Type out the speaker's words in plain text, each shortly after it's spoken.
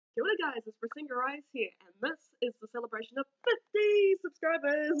Kia ora guys, it's Brisingrize here, and this is the celebration of 50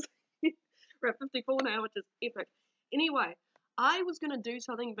 subscribers! We're at 54 now, which is epic. Anyway, I was going to do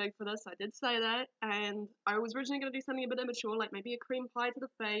something big for this, I did say that, and I was originally going to do something a bit immature, like maybe a cream pie to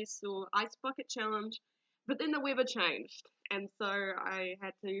the face or ice bucket challenge, but then the weather changed, and so I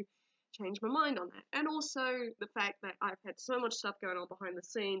had to change my mind on that. And also the fact that I've had so much stuff going on behind the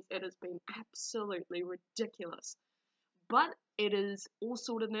scenes, it has been absolutely ridiculous. But it is all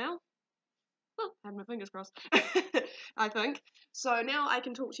sorted now. Well, I have my fingers crossed, I think. So now I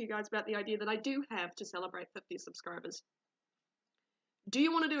can talk to you guys about the idea that I do have to celebrate 50 subscribers. Do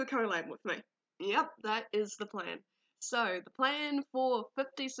you want to do a collab with me? Yep, that is the plan. So the plan for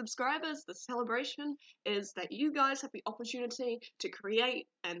 50 subscribers, the celebration, is that you guys have the opportunity to create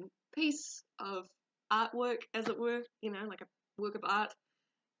a piece of artwork, as it were, like a work of art,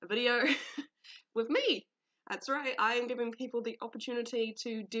 a video, with me. That's right, I am giving people the opportunity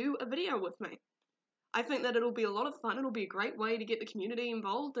to do a video with me. I think that it'll be a lot of fun, it'll be a great way to get the community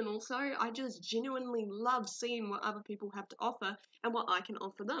involved, and also I just genuinely love seeing what other people have to offer and what I can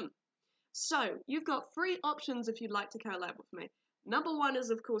offer them. So, you've got 3 options if you'd like to collab with me. Number 1 is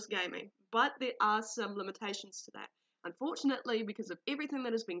of course gaming, but there are some limitations to that. Unfortunately, because of everything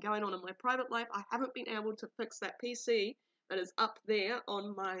that has been going on in my private life, I haven't been able to fix that PC that is up there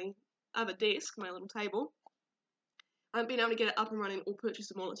on my other desk, my little table. I haven't been able to get it up and running or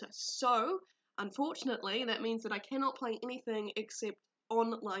purchase a monitor. So, unfortunately, that means that I cannot play anything except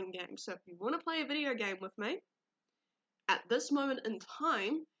online games. So if you want to play a video game with me, at this moment in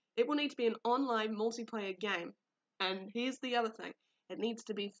time, it will need to be an online multiplayer game. And here's the other thing. It needs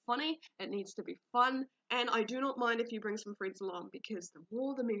to be funny, it needs to be fun, and I do not mind if you bring some friends along, because the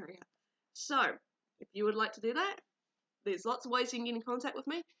more the merrier. So, if you would like to do that, there's lots of ways you can get in contact with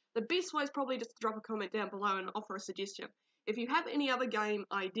me. The best way is probably just to drop a comment down below and offer a suggestion. If you have any other game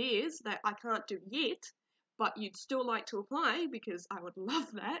ideas that I can't do yet, but you'd still like to apply, because I would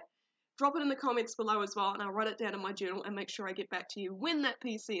love that, drop it in the comments below as well, and I'll write it down in my journal and make sure I get back to you when that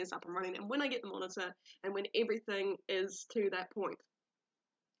PC is up and running, and when I get the monitor, and when everything is to that point.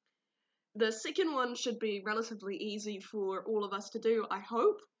 The second one should be relatively easy for all of us to do, I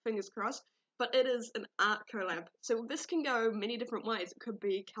hope, fingers crossed, but it is an art collab. So this can go many different ways. It could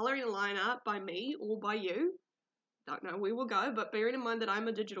be colouring a line art by me or by you. Don't know, we will go, but bearing in mind that I'm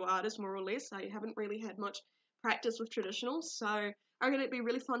a digital artist, more or less, I haven't really had much practice with traditional, so I reckon it'd be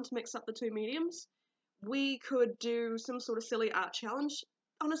really fun to mix up the 2 mediums. We could do some sort of silly art challenge.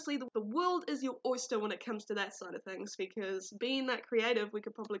 Honestly, the world is your oyster when it comes to that side of things, because being that creative, we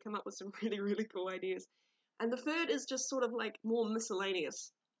could probably come up with some really, really cool ideas. And the third is just sort of like more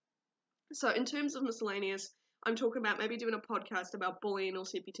miscellaneous. So in terms of miscellaneous, I'm talking about maybe doing a podcast about bullying or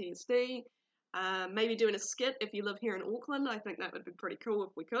CPTSD, maybe doing a skit if you live here in Auckland. I think that would be pretty cool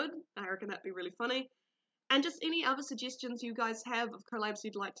if we could. I reckon that'd be really funny. And just any other suggestions you guys have of collabs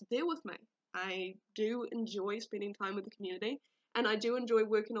you'd like to do with me. I do enjoy spending time with the community, and I do enjoy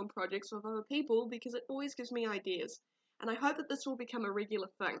working on projects with other people because it always gives me ideas. And I hope that this will become a regular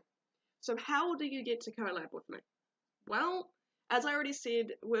thing. So how do you get to collab with me? Well, as I already said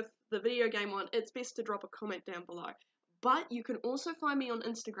with the video game one, it's best to drop a comment down below. But you can also find me on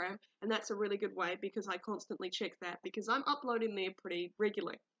Instagram, and that's a really good way because I constantly check that, because I'm uploading there pretty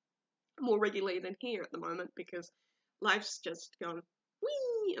regularly. More regularly than here at the moment, because life's just gone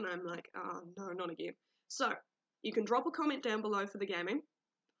whee, and I'm like, oh no, not again. So, you can drop a comment down below for the gaming.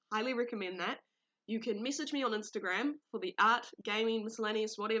 Highly recommend that. You can message me on Instagram for the art, gaming,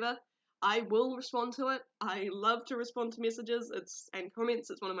 miscellaneous, whatever. I will respond to it. I love to respond to messages and comments.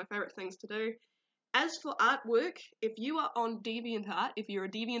 It's one of my favourite things to do. As for artwork, if you are on DeviantArt, if you're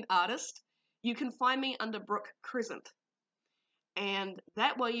a Deviant artist, you can find me under Brooke Crescent. And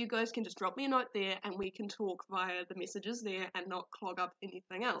that way you guys can just drop me a note there and we can talk via the messages there and not clog up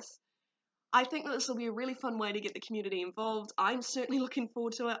anything else. I think that this will be a really fun way to get the community involved. I'm certainly looking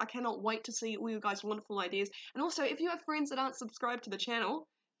forward to it. I cannot wait to see all you guys' wonderful ideas. And also, if you have friends that aren't subscribed to the channel,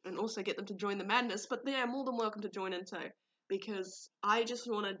 and also get them to join the madness, but they are more than welcome to join in too, because I just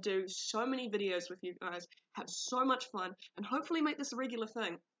want to do so many videos with you guys, have so much fun, and hopefully make this a regular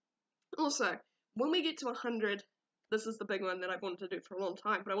thing. Also, when we get to 100, this is the big one that I've wanted to do for a long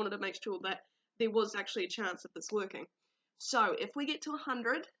time, but I wanted to make sure that there was actually a chance of this working. So, if we get to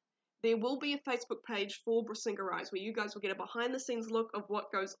 100, there will be a Facebook page for Brisingrize where you guys will get a behind-the-scenes look of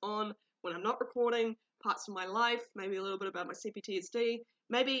what goes on when I'm not recording, parts of my life, maybe a little bit about my CPTSD,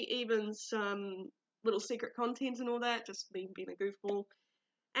 maybe even some little secret content and all that, just me being a goofball,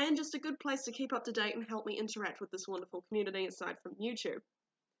 and just a good place to keep up to date and help me interact with this wonderful community aside from YouTube,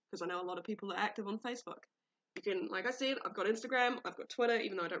 because I know a lot of people are active on Facebook. You can, like I said, I've got Instagram, I've got Twitter,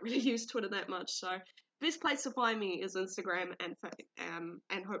 even though I don't really use Twitter that much, so best place to find me is Instagram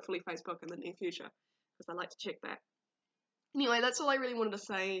and hopefully Facebook in the near future, because I like to check that. Anyway, that's all I really wanted to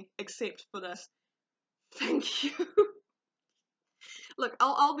say, except for this. Thank you. Look,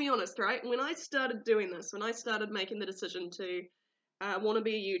 I'll be honest, right? When I started doing this, when I started making the decision to want to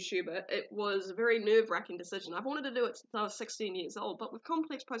be a YouTuber, it was a very nerve-wracking decision. I've wanted to do it since I was 16 years old, but with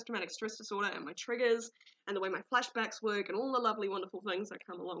complex post-traumatic stress disorder and my triggers and the way my flashbacks work and all the lovely, wonderful things that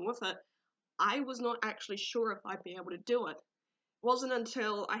come along with it, I was not actually sure if I'd be able to do it. It wasn't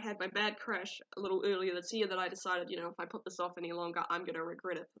until I had my bad crash a little earlier this year that I decided, you know, if I put this off any longer, I'm going to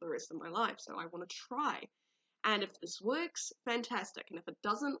regret it for the rest of my life, so I want to try. And if this works, fantastic, and if it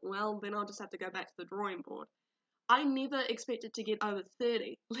doesn't, well, then I'll just have to go back to the drawing board. I never expected to get over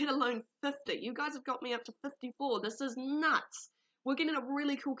 30, let alone 50. You guys have got me up to 54. This is nuts. We're getting a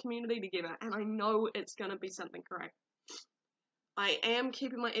really cool community together, and I know it's going to be something great. I am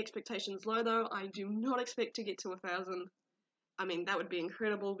keeping my expectations low, though. I do not expect to get to 1,000. I mean, that would be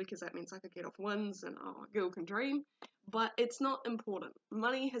incredible, because that means I could get off wins, and oh, a girl can dream. But it's not important.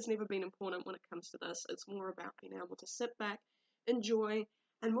 Money has never been important when it comes to this. It's more about being able to sit back, enjoy,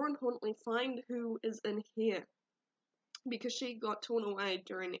 and more importantly, find who is in here. Because she got torn away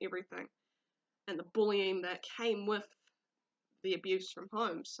during everything and the bullying that came with the abuse from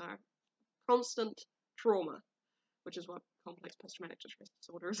home. So, constant trauma, which is what complex post-traumatic stress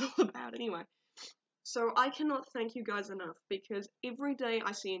disorder is all about anyway. So I cannot thank you guys enough, because every day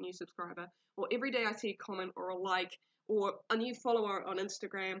I see a new subscriber, or every day I see a comment or a like, or a new follower on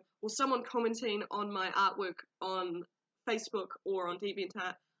Instagram, or someone commenting on my artwork on Facebook or on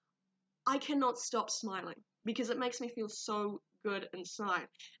DeviantArt, I cannot stop smiling, because it makes me feel so good inside.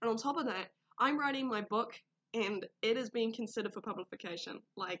 And on top of that, I'm writing my book, and it is being considered for publication.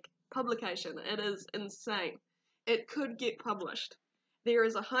 Like, publication. It is insane. It could get published. There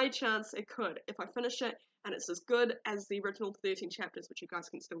is a high chance it could, if I finish it, and it's as good as the original 13 chapters, which you guys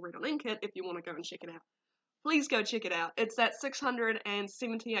can still read on Inkit if you want to go and check it out. Please go check it out. It's at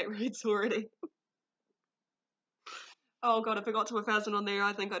 678 reads already. Oh god, if I got to 1,000 on there,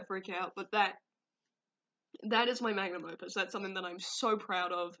 I think I'd freak out, but that is my magnum opus. That's something that I'm so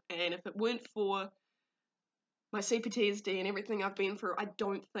proud of, and if it weren't for my CPTSD and everything I've been through, I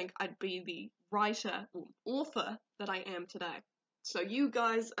don't think I'd be the writer or author that I am today. So you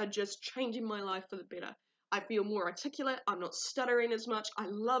guys are just changing my life for the better. I feel more articulate, I'm not stuttering as much, I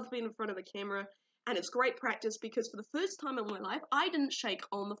love being in front of the camera, and it's great practice, because for the first time in my life, I didn't shake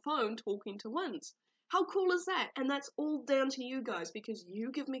on the phone talking to Wins. How cool is that? And that's all down to you guys, because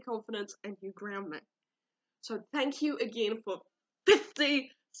you give me confidence and you ground me. So thank you again for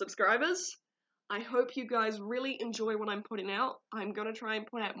 50 subscribers. I hope you guys really enjoy what I'm putting out. I'm going to try and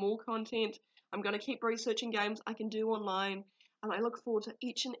put out more content. I'm going to keep researching games I can do online. And I look forward to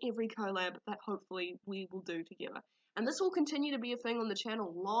each and every collab that hopefully we will do together. And this will continue to be a thing on the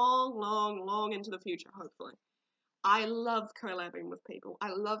channel long, long, long into the future, hopefully. I love collabing with people. I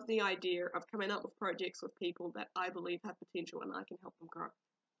love the idea of coming up with projects with people that I believe have potential and I can help them grow.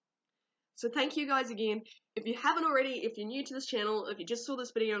 So thank you guys again. If you haven't already, if you're new to this channel, if you just saw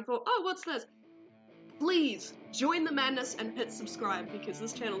this video and thought, oh, what's this? Please join the madness and hit subscribe, because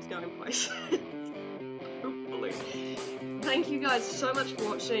this channel's going places. Hopefully. Thank you guys so much for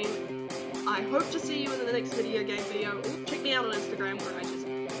watching. I hope to see you in the next video game video. Or check me out on Instagram, where I just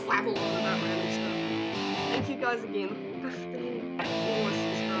babble on about random stuff. Thank you guys again. 50 more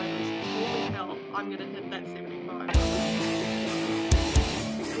subscribers. Holy hell, I'm gonna hit that 75.